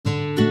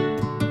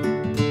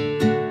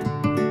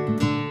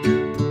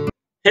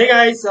Hey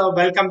guys,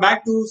 welcome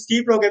back to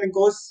C Programming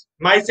course.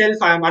 Myself,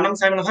 I am Anam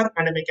Simanohar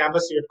and I'm a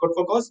campus student code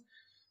for course.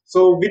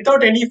 So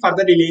without any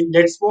further delay,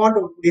 let's move on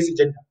to today's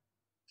agenda.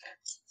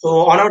 So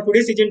on our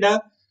today's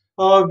agenda,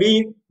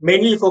 we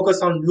mainly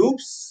focus on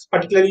loops,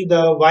 particularly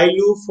the while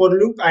loop, for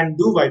loop, and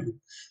do while loop.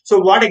 So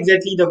what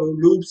exactly the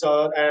loops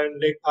are,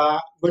 and I'm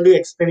going to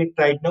explain it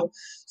right now.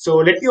 So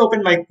let me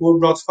open my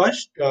code blocks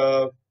first.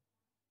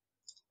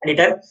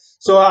 Anytime.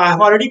 So I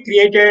have already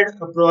created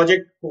a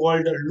project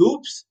called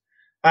loops,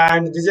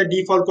 and this is a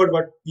default code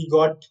what we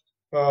got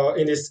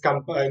in this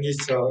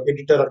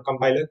editor or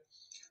compiler.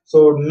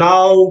 So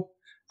now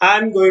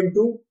I'm going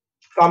to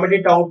comment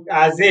it out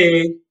as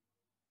a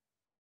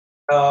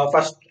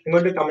first. I'm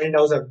going to comment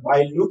it as a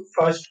while loop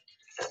first.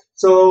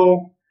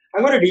 So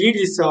I'm going to delete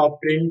this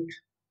print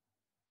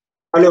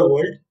hello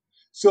world.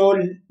 So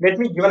let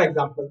me give an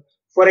example.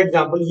 For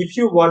example, if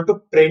you want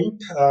to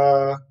print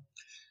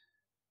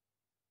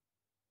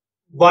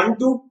 1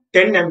 to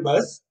 10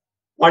 numbers,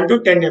 1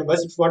 to 10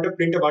 numbers, if you want to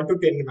print a 1 to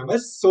 10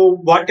 numbers, so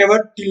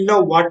whatever till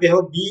now what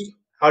we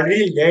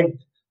already learned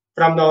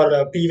from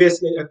our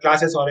previous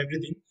classes or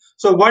everything.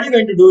 So what you're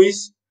going to do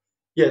is,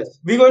 yes,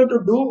 we're going to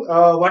do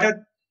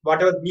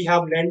whatever we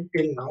have learned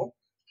till now.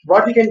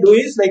 What we can do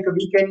is like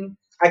we can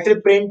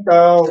actually print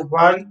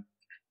 1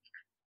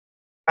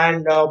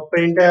 and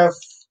printf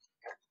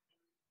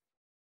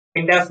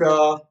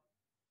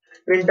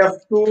printf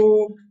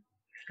 2.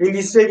 In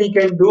this way, we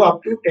can do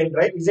up to 10,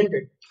 right? Isn't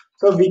it?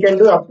 So we can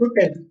do up to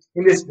 10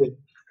 in this way.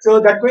 So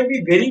that might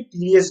be very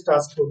tedious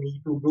task for me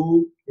to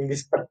do in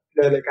this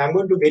particular. Like I'm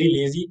going to very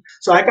lazy,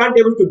 so I can't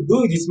able to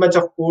do this much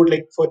of code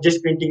like for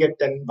just printing at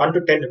 10, 1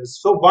 to 10 numbers.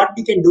 So what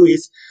we can do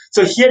is,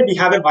 so here we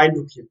have a while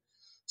loop here.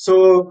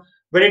 So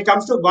when it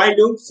comes to while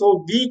loop,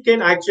 so we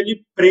can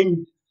actually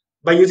print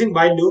by using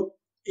while loop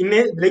in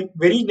a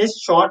very in a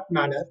short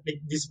manner, like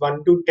this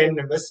 1 to 10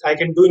 numbers. I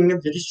can do in a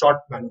very short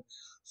manner.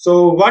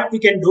 So what we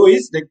can do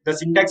is like the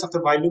syntax of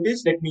the while loop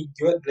is let me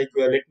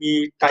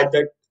type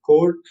that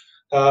code.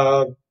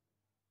 Uh,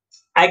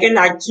 I can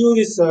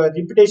actually this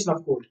repetition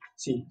of code.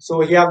 See,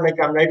 so here like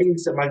I'm writing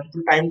this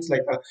multiple times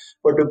like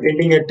for to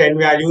printing 10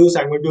 values.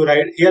 I'm going to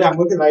write here. I'm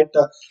going to write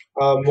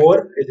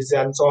more. It is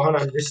and so on.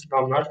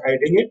 I'm not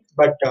writing it,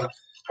 but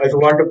if you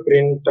want to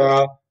print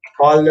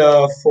all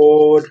the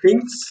 4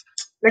 things,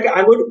 like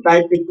I'm going to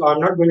type it. I'm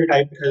not going to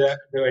type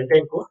the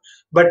entire code.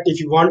 But if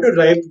you want to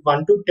write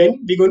 1 to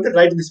 10, we're going to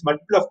write this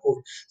multiple of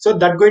code. So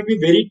that's going to be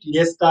very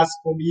tedious task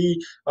for me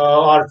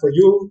or for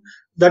you.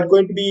 That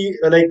going to be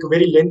like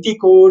very lengthy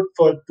code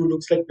for to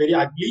looks like very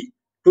ugly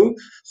too.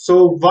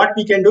 So what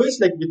we can do is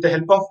like with the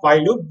help of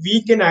while loop,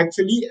 we can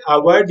actually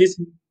avoid this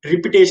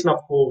repetition of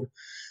code.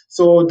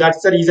 So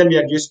that's the reason we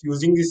are just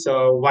using this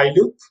while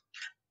loop.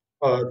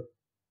 Uh,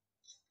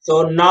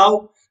 so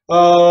now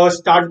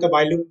start the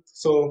while loop.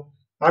 So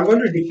I'm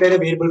going to declare a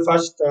variable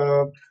first.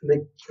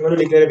 Like I'm going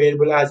to declare a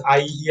variable as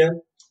I here,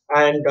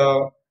 and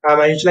I'm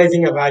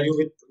initializing a value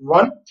with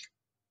 1.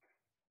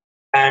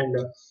 And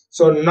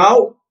so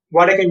now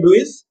what I can do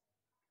is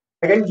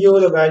I can give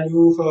the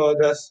value for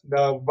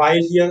the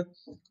while here.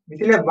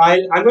 Within a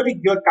while, I'm going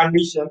to give a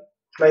condition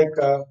like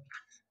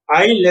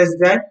I less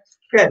than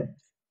 10,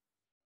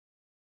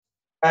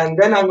 and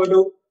then I'm going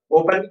to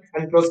open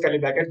and close curly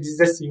bracket. This is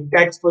the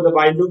syntax for the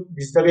while loop.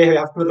 This is the way I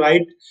have to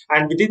write.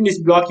 And within this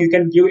block, you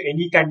can give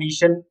any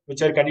condition,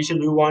 whichever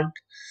condition you want.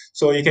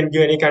 So you can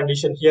give any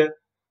condition here.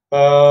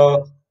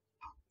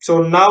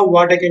 So now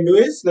what I can do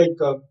is like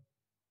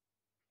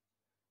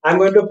I'm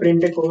going to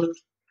print a code.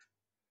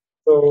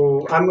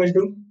 So I'm going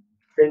to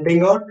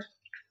printing out.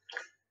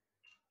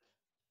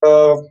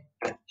 Uh,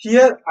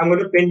 Here I'm going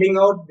to printing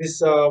out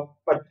this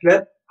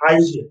particular I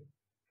here,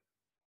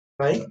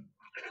 right?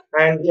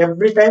 And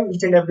every time,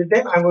 each and every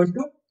time, I'm going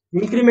to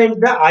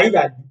increment the I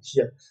value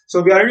here.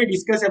 So we already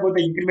discussed about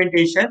the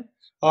incrementation.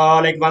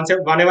 Like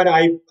whenever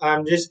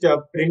I'm just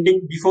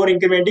printing before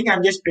incrementing,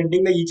 I'm just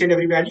printing the each and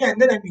every value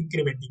and then I'm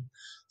incrementing.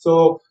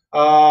 So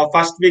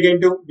first we're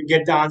going to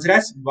get the answer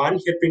as 1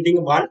 here,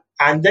 printing 1,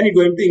 and then it's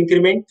going to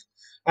increment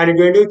and it's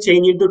going to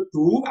change into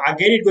 2.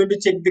 Again, it's going to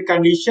check the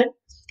condition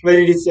whether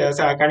it is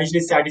condition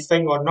is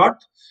satisfying or not.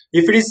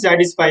 If it is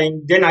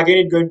satisfying, then again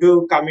it's going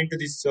to come into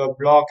this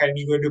block and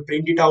you're going to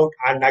print it out,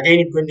 and again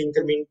it's going to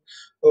increment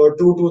 2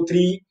 to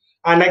 3,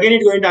 and again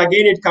it's going to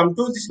again it come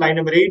to this line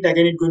number 8.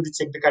 Again it's going to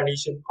check the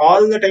condition.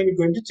 All the time it's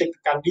going to check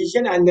the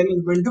condition, and then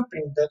it's going to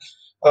print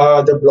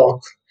the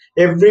block.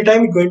 Every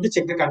time it's going to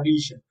check the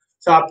condition.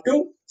 So up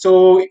to,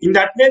 so in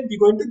that way we're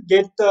going to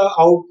get the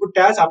output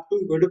as up to,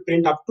 we're going to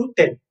print up to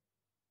 10.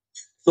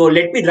 So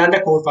let me run the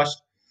code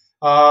first.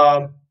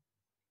 Um,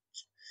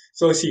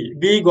 so see,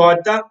 we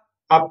got the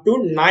up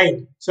to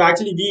 9. So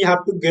actually we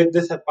have to get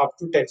this up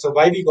to 10. So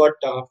why we got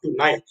up to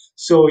 9?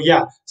 So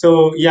yeah,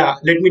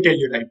 let me tell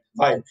you right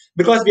why.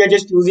 Because we are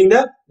just using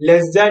the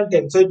less than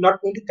 10. So it's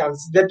not going to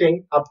consider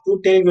 10. Up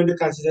to 10 is going to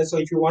consider. So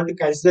if you want to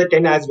consider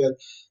 10 as well,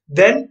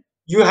 then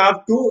you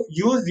have to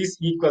use this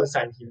equal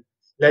sign here.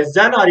 Less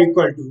than or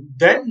equal to.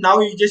 Then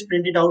now you just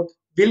print it out.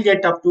 We'll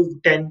get up to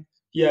 10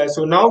 here.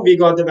 So now we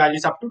got the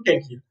values up to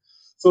 10 here.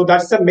 So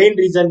that's the main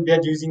reason we are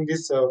using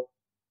this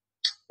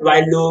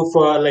while loop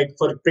for like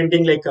for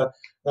printing like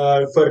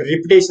for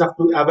repetition of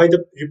to avoid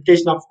the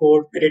repetition of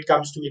code when it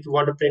comes to if you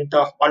want to print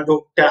 1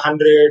 to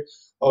 100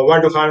 or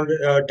 1 to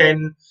 100,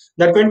 10,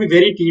 that's going to be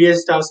very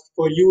tedious task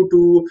for you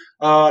to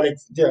like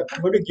yeah,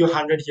 I'm going to give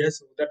 100 here,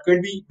 so that's going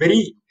to be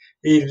very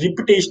a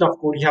repetition of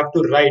code you have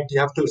to write, you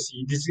have to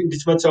see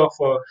this much of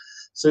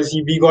so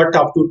see we got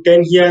up to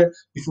 10 here.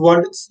 If you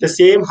want the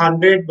same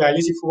 100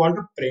 values, if you want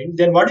to print,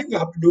 then what do you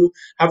have to do?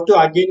 Have to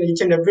again each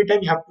and every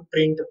time you have to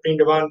print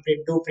one,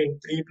 print two, print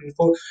three, print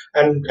four,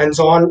 and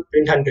so on,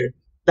 print 100.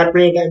 That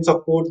many times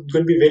of code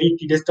will be very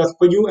tedious task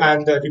for you,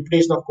 and the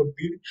repetition of code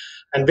be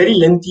and very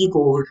lengthy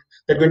code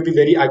that will be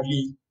very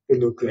ugly to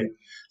look like.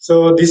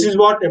 So this is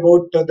what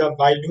about the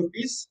while loop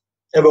is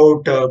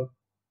about.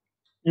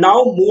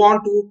 Now move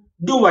on to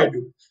do while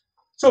loop.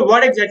 So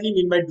what exactly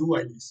mean by do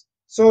while is?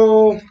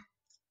 So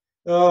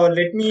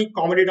let me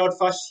comment it out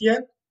first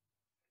here.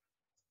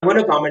 I'm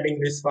going to commenting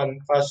this one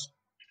first.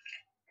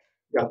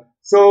 Yeah.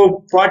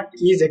 So what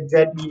is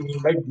exactly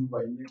mean by do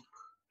while?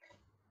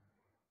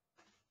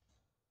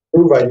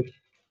 Do while.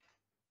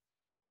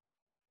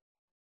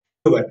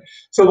 Do while.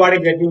 So what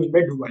exactly mean by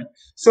do while?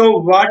 So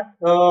what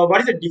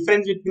is the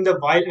difference between the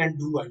while and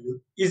do while?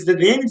 Is the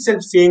name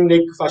itself saying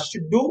like first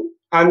you do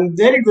and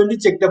then it's going to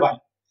check the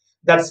while.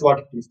 That's what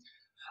it is.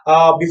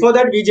 Before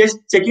that, we just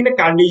checking the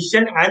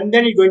condition and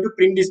then it's going to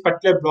print this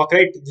particular block,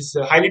 right? This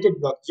highlighted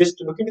block.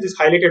 Just look into this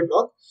highlighted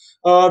block.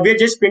 We're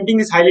just printing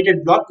this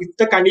highlighted block. If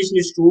the condition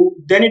is true,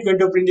 then it's going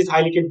to print this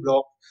highlighted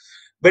block.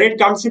 When it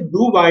comes to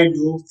do while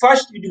loop,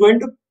 first it's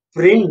going to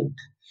print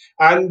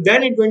and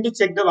then it's going to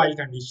check the while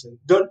condition.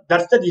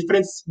 That's the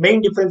difference,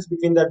 main difference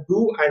between the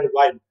do and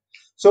while.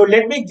 So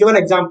let me give an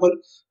example.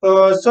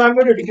 So I'm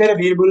going to declare a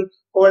variable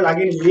called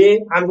again a.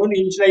 I'm going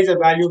to initialize a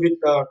value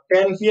with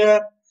 10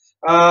 here,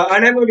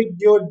 and I'm going to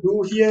give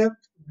do here,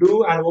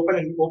 do and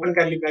open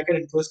curly bracket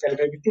and close curly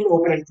bracket. Within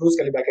open and close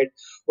curly bracket,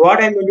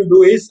 what I'm going to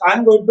do is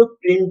I'm going to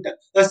print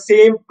the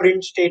same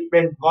print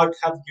statement what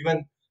have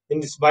given in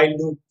this while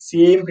loop.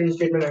 Same print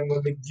statement I'm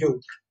going to give,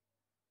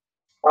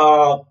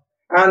 uh,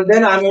 and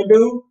then I'm going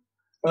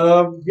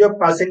to give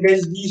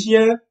percentage d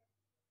here,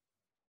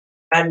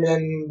 and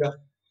then the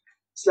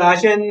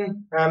slash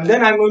n, and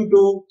then I'm going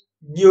to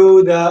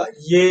give the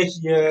a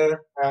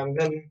here, and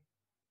then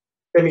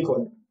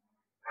semicolon.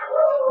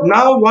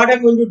 Now what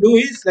I'm going to do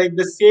is like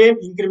the same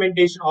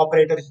incrementation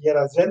operator here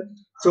as well.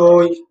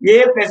 So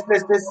a plus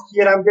plus plus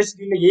here I'm just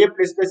doing a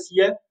plus plus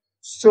here.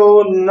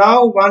 So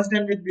now once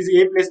done with this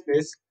a plus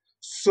plus,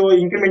 so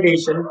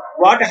incrementation,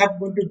 what I have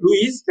going to do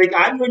is like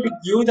I'm going to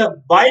give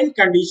the while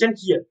condition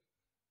here.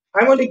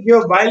 I'm going to give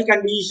a while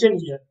condition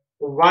here.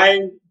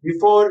 While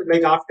before,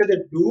 like after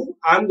the do,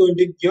 I'm going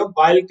to give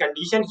while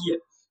condition here.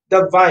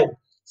 The while.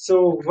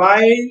 So while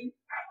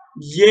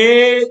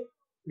a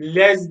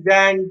less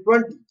than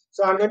 20.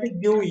 So I'm going to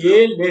give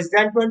a less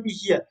than 20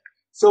 here.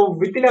 So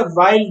within a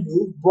while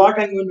loop, what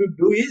I'm going to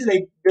do is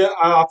like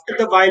after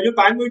the while loop,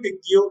 I'm going to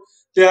give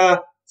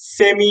the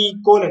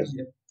semicolon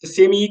here. The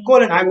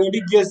semicolon, I'm going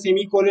to give a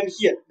semicolon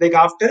here. Like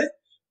after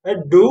a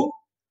do,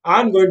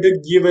 I'm going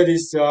to give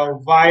this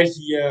while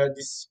here,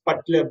 this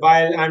particular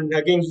while, and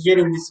again here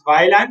in this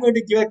while, I'm going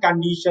to give a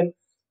condition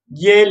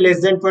a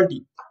less than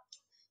 20.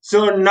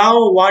 So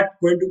now what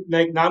going to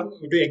like now I'm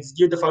going to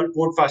execute the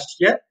code first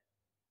here.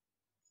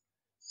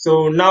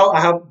 So now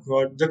I have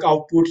got the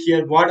output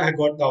here. What I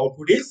got the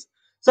output is,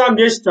 so I'm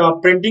just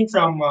printing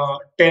from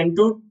 10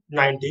 to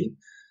 19.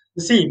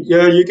 See,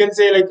 you can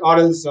say like or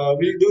else we'll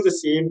do the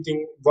same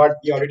thing what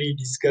we already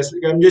discussed.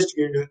 Like, I'm just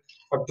going to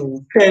up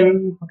to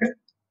 10. Okay.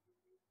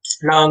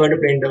 Now I'm going to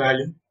print the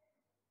value.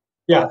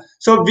 Yeah.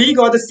 So we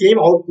got the same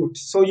output.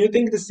 So you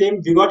think the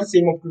same, we got the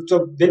same output.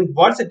 So then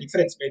what's the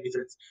difference? Main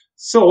difference.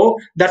 So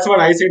that's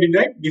what I said it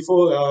right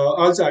before.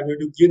 Also, I'm going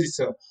to give this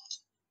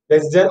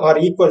less than or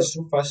equals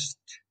to first.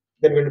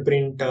 Then we're going to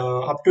print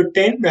up to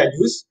 10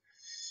 values.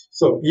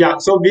 So yeah,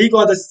 so we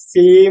got the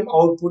same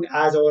output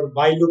as our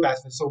while loop as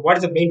well. So what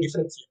is the main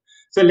difference here?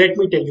 So let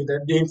me tell you the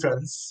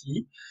difference.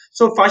 See,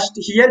 so first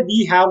here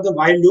we have the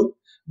while loop.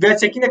 We are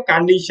checking the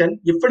condition.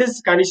 If it is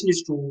condition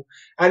is true,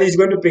 and it's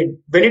going to print.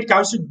 When it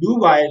comes to do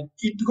while,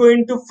 it's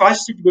going to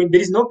first it's going.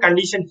 There is no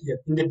condition here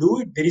in the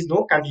do. There is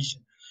no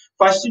condition.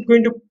 First it's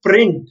going to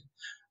print,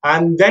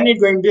 and then it's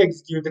going to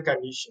execute the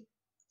condition.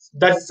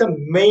 That's the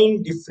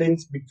main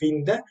difference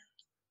between the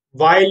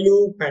while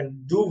loop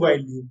and do while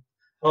loop.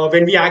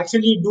 When we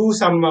actually do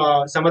some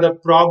of the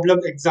problem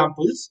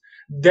examples,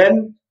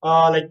 then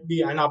like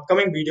the in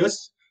upcoming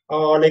videos,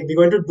 like we're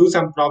going to do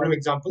some problem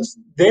examples.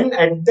 Then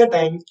at the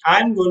time,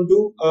 I'm going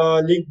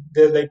to leave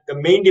the like the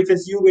main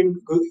difference. You're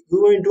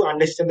going to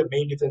understand the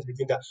main difference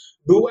between the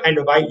do and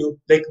while loop,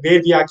 like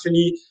where we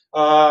actually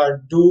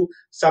do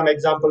some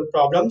example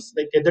problems.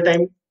 Like at the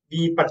time,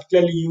 we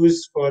particularly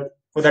use for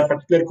that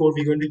particular code,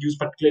 we're going to use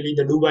particularly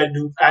the do while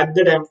loop at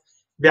the time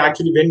we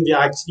actually when we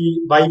actually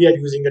why we are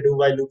using the do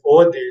while loop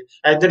over there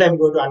at that I'm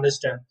going to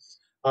understand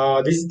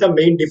this is the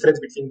main difference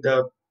between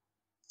the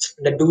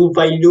do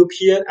while loop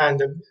here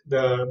and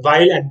the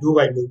while and do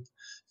while loop.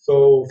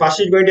 So first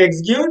it's going to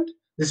execute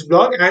this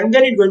block and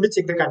then it's going to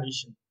check the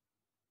condition.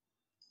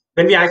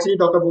 When we actually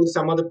talk about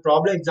some of the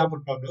problem example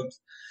problems,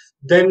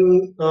 then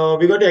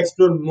we're going to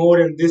explore more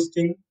in this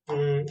thing.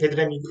 Every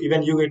time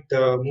even you get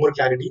more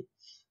clarity.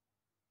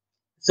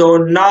 So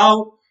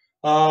now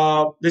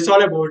this is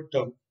all about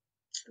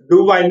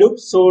do while loop.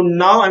 So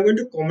now I'm going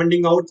to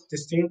commenting out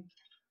this thing.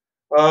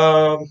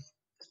 Um,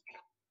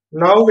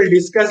 Now we'll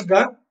discuss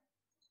the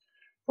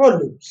for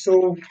loop.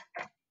 So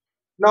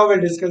now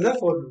we'll discuss the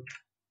for loop.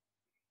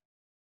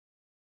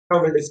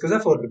 Now we'll discuss the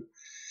for loop.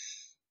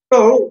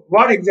 So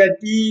what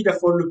exactly the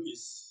for loop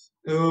is?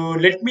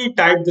 Let me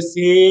type the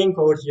same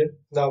code here.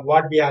 The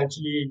what we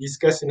actually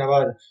discussed in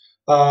our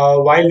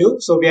while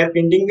loop. So we are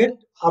printing it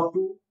up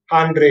to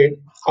 100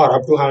 or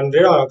up to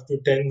 100 or up to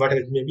 10,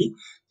 whatever it may be.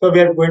 So we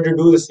are going to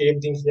do the same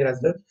thing here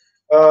as well.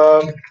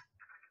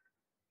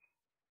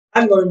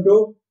 I'm going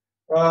to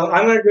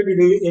I'm not going to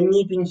do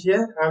anything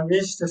here. I'm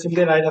just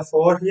simply write a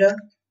for here.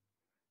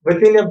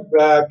 Within a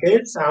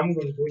brackets, I'm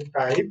going to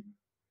type.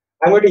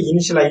 I'm going to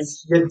initialize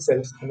here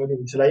itself. I'm going to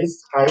initialize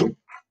I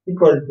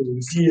equal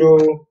to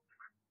 0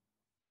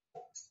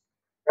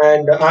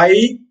 and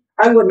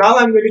now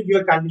I'm going to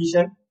give a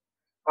condition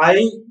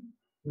I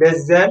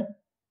less than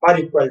or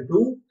equal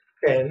to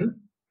 10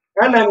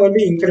 and I'm going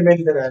to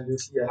increment the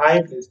values here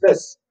I plus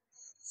plus.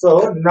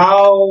 So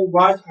now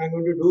what I'm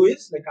going to do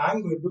is like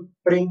I'm going to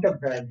print a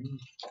value.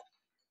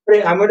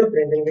 I'm going to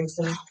print this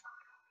thing.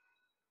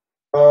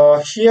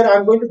 Here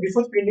I'm going to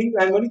before printing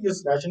I'm going to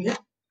use slash in here.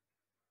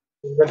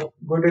 But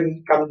going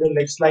to come to the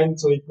next line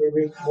so it will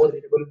be more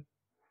readable.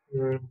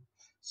 Mm.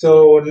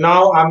 So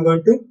now I'm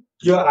going to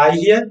your I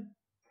here.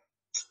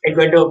 It's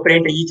going to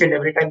print each and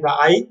every time the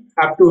I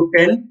up to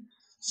 10.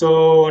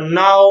 So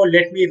now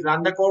let me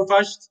run the code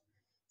first.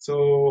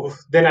 So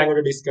then I'm going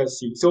to discuss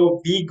C. So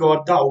we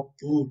got the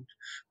output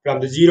from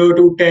the 0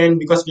 to 10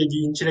 because we're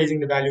initializing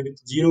the value with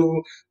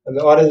 0 and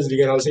or else we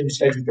can also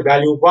initialize with the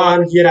value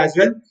 1 here as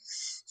well.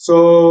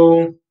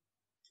 So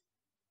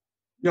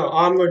no, now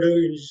I'm going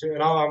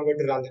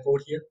to run the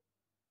code here.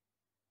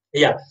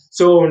 Yeah,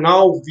 so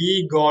now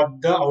we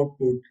got the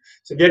output.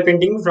 So we are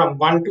printing from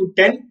 1 to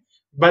 10,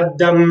 but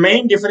the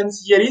main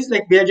difference here is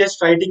like we are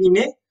just writing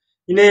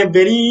in a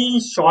very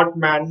short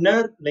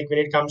manner. Like when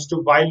it comes to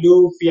while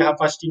loop, we have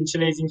first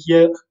initializing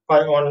here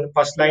on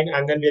first line,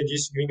 and then we are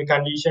just doing the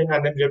condition,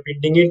 and then we are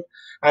printing it,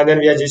 and then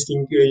we are just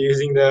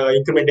using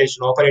the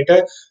incrementation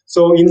operator.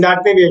 So in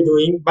that way we are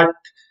doing, but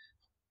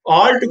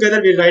all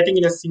together we're writing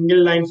in a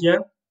single line here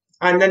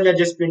and then we're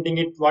just printing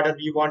it whatever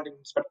we want in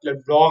this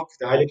particular block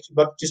the highlighted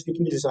block just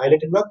picking this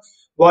highlighted block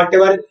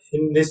whatever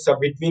in this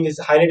between this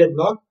highlighted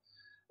block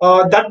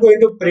that going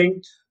to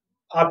print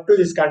up to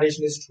this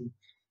condition is true.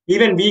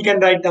 Even we can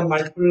write the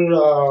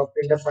multiple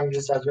printf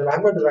functions as well.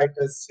 I'm going to write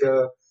this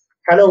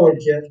hello world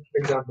here for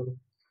example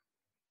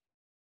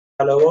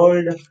hello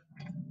world.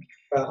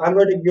 I'm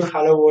going to give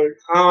hello world.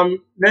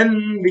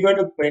 Then we're going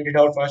to print it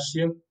out first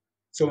here.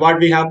 So what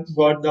we have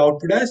got the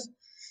output as.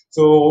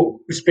 So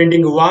it's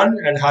printing one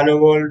and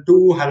hello world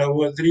two, hello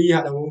world three,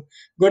 hello world.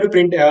 Going to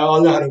print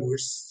all the hello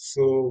worlds.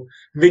 So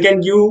we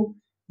can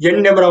give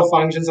n number of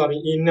functions or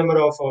n number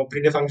of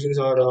printf functions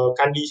or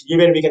condition.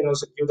 Even we can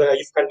also give the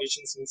if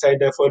conditions inside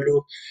the for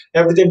loop.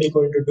 Everything we're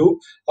going to do.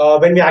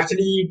 When we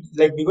actually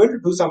like we're going to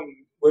do some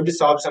going to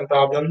solve some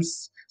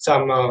problems,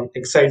 some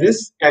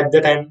exercises at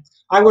the time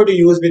I'm going to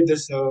use with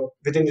this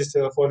within this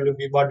for loop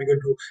what we're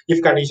going to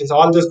if conditions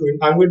all those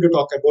I'm going to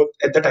talk about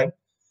at the time.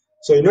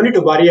 So you don't need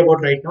to worry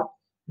about right now.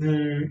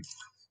 Mm,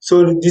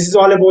 so this is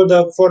all about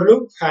the for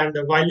loop and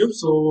while loop.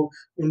 So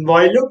in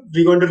while loop,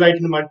 we're going to write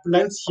in multiple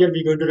lines. Here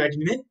we're going to write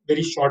in a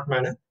very short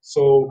manner.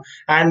 So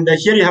and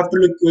here you have to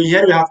look.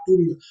 Here you have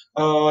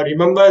to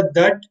remember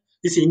that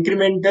this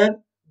incrementer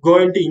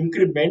going to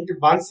increment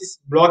once this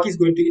block is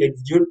going to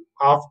execute.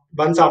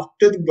 Once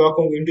after the block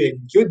is going to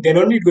execute, then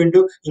only it's going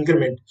to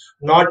increment.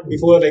 Not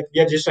before like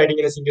we are just writing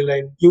in a single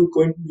line. You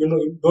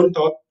don't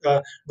talk.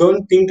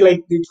 Don't think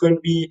like it's going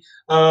to be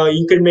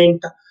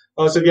increment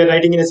so we are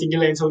writing in a single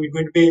line. So we're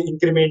going to pay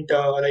increment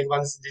like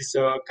once this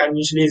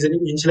condition is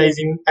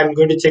initializing, I'm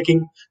going to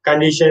checking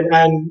condition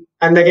and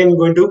again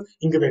going to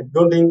increment.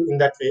 Don't think in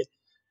that way.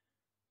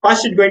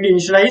 First it's going to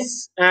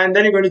initialize and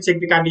then you're going to check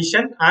the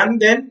condition and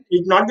then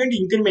it's not going to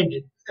increment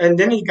it. And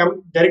then you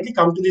come directly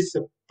come to this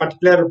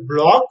particular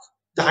block,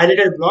 the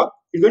highlighted block,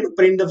 it's going to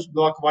print the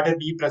block what are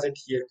we present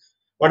here,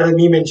 what are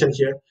we mentioned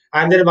here.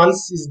 And then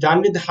once it's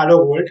done with the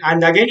hello world,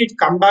 and again it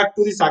come back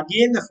to this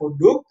again the for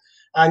loop,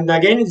 and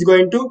again it's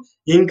going to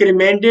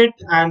increment it,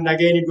 and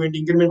again it's going to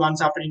increment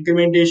once after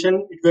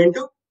incrementation, it's going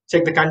to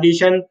check the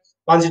condition.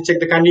 Once you check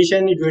the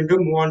condition, it's going to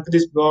move on to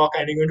this block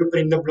and you're going to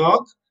print the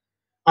block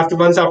after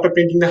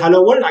printing the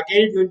hello world,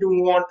 again it's going to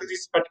move on to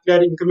this particular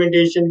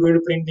incrementation, going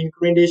to print the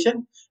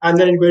incrementation, and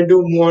then it's going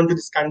to move on to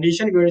this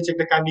condition, going to check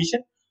the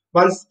condition.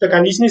 Once the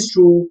condition is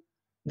true,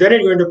 then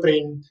it's going to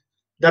print.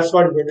 That's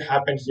what is going to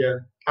happen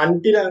here.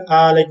 Until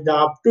like the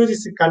up to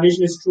this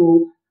condition is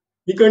true,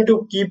 we're going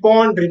to keep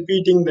on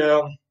repeating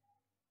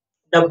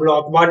the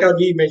block, what are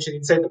we mentioned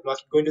inside the block,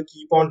 is going to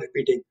keep on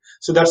repeating.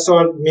 So that's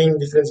all main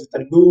difference with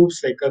the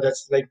loops.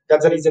 That's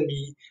the reason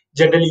we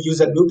generally use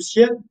the loops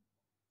here.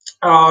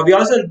 We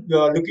also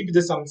look into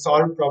this some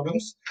solved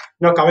problems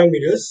in our coming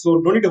videos,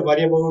 so don't need to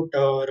worry about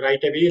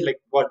right away like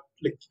what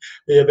like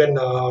when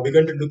we're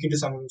going to look into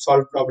some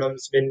solved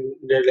problems when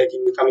they're like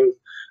in the coming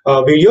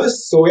videos.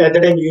 So at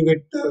the time you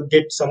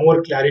get some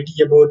more clarity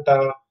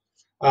about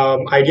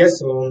ideas.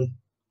 So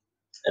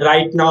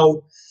right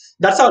now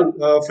that's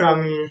all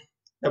from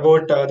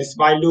about this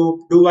while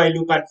loop, do while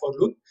loop, and for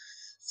loop.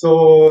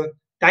 So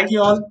thank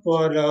you all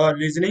for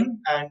listening,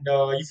 and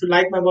if you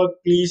like my work,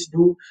 please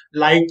do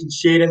like,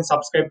 share, and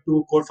subscribe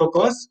to Code for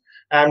Cause.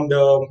 And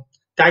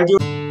thank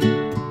you.